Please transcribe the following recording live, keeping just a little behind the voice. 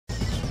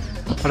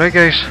Alright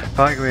guys,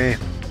 back with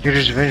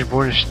Yuri's Revenge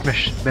bonus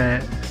mission,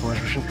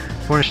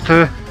 bonus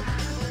 2.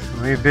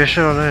 We base it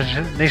on a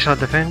nice hard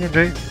defended,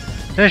 right?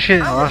 This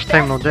shit, the last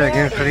time we'll do it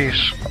again for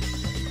these.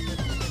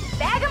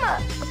 Bag 'em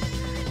up.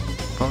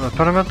 Got the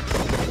pyramid.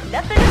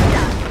 Nothing to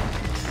stop.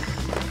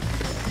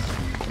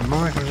 The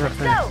mummy comes up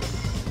there.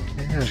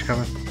 Yeah, it's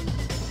coming.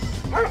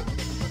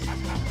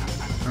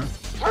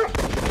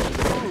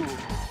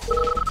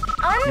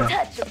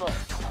 Untouchable.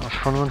 That's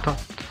fun, wasn't it?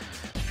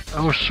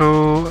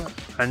 Also,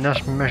 in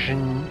this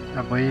mission,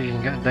 I believe you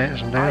can get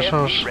some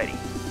dinosaurs. Ready.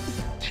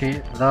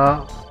 See,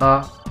 that,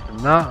 and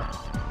that.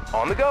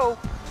 On the go.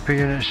 2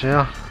 units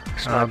there.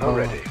 Sniper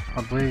ready.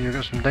 I believe you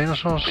got some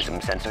dinosaurs. Prism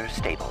sensor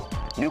stable.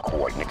 New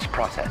coordinates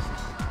processed.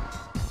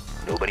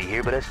 Nobody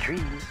here but us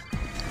trees.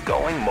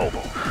 Going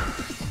mobile.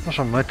 That's what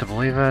I'm led to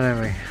believe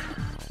anyway.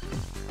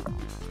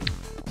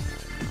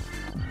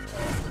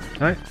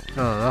 Right,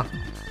 there.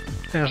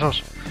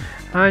 Dinosaurs.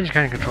 And you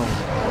can control them.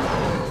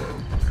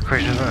 The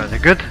question is, are they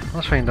good?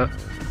 Let's find out.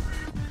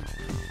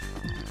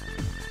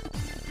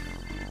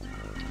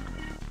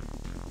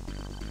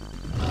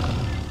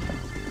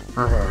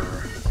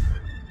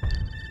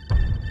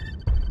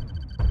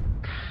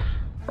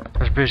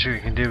 That's basically what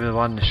you can do with the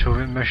one in the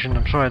Soviet mission.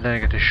 I'm sorry I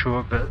didn't get to show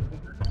it, but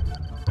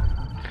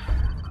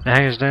the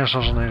thing is,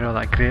 dinosaurs are not really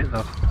that great.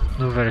 They're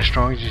not very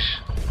strong. If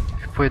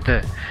you played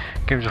the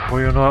games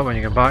before, you'll know it when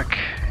you get back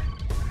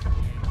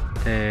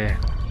to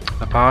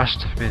the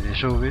past with the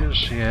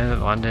Soviets. You end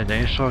up landing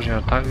dinosaurs, you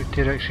attack with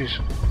T-Rexes.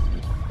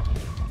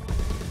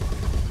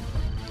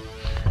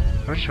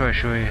 I just want to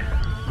show you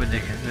what they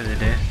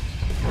do.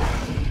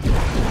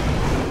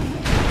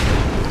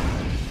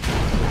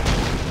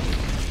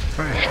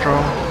 Pretty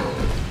strong.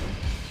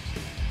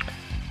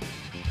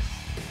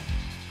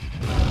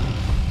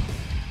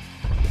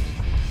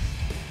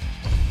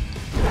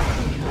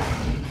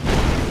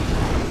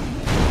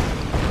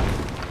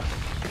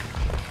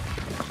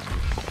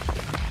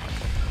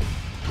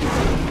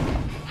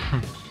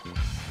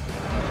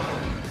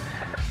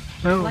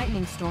 Well,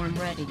 lightning storm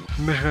ready.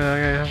 basically,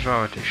 that's what I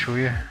wanted to show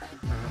you.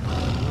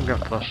 I'll go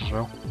for this as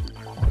well.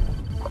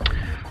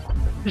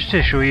 Just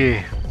to show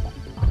you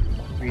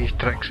these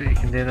tricks that you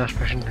can do in this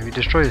mission. If you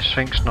destroy the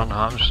Sphinx, nothing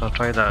happens, so I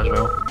tried that as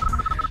well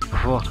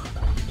before.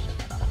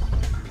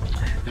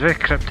 It's very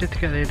cryptic to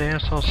get the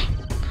dinosaurs.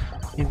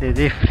 You need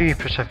the free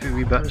specific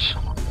wee bits.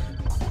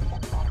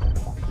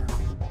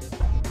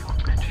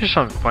 Just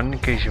something fun in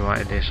case you want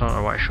to do something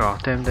or want to show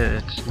off them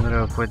that it's not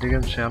really played the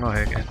game, so I know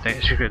how to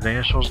get secret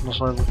dinosaurs in this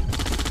level.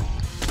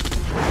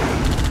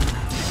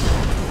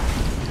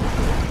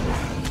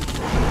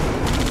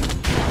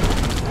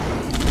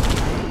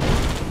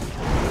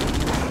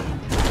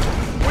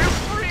 We're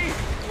free!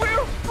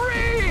 We're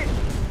free!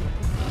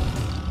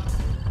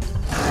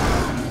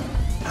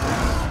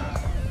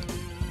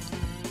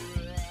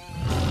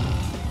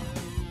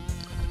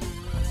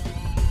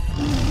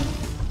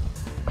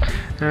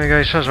 Anyway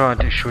guys, that's what I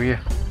wanted to show you.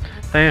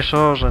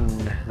 Dinosaurs and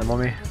the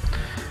mummy.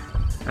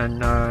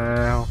 And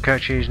I'll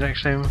catch you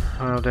next time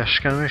when I'll do a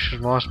skirmish as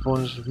my last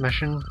bonus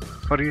mission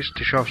for you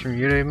to show off some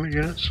Yuri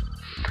units.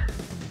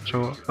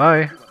 So,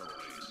 bye!